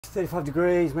35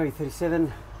 degrees, maybe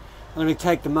 37. I'm going to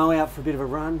take the mow out for a bit of a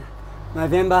run.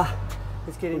 Movember,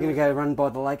 let's get in. We're going to go run by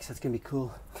the lake, so it's going to be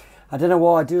cool. I don't know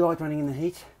why I do like running in the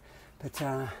heat, but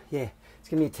yeah, it's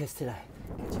going to be a test today.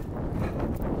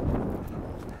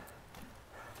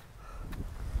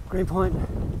 Green Point,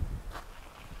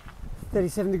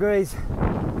 37 degrees,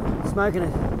 smoking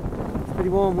it. It's pretty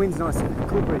warm, wind's nice,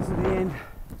 cool breeze at the end.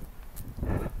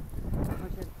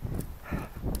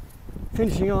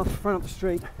 Finishing off, run up the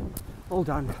street, all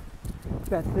done.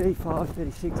 About 35,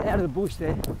 36, out of the bush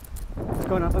there. It's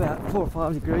gone up about 4 or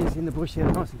 5 degrees in the bush there,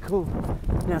 nice and cool.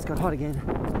 Now it's got hot again.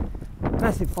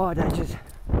 Massive fire dangers.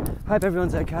 Hope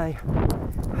everyone's okay.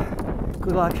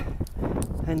 Good luck,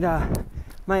 and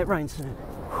may it rain soon.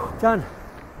 Done.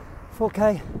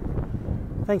 4K.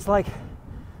 Thanks, Lake.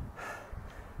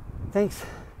 Thanks,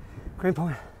 Green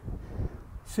Point.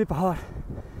 Super hot.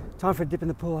 Time for a dip in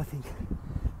the pool, I think.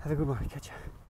 Have a good one. Catch ya.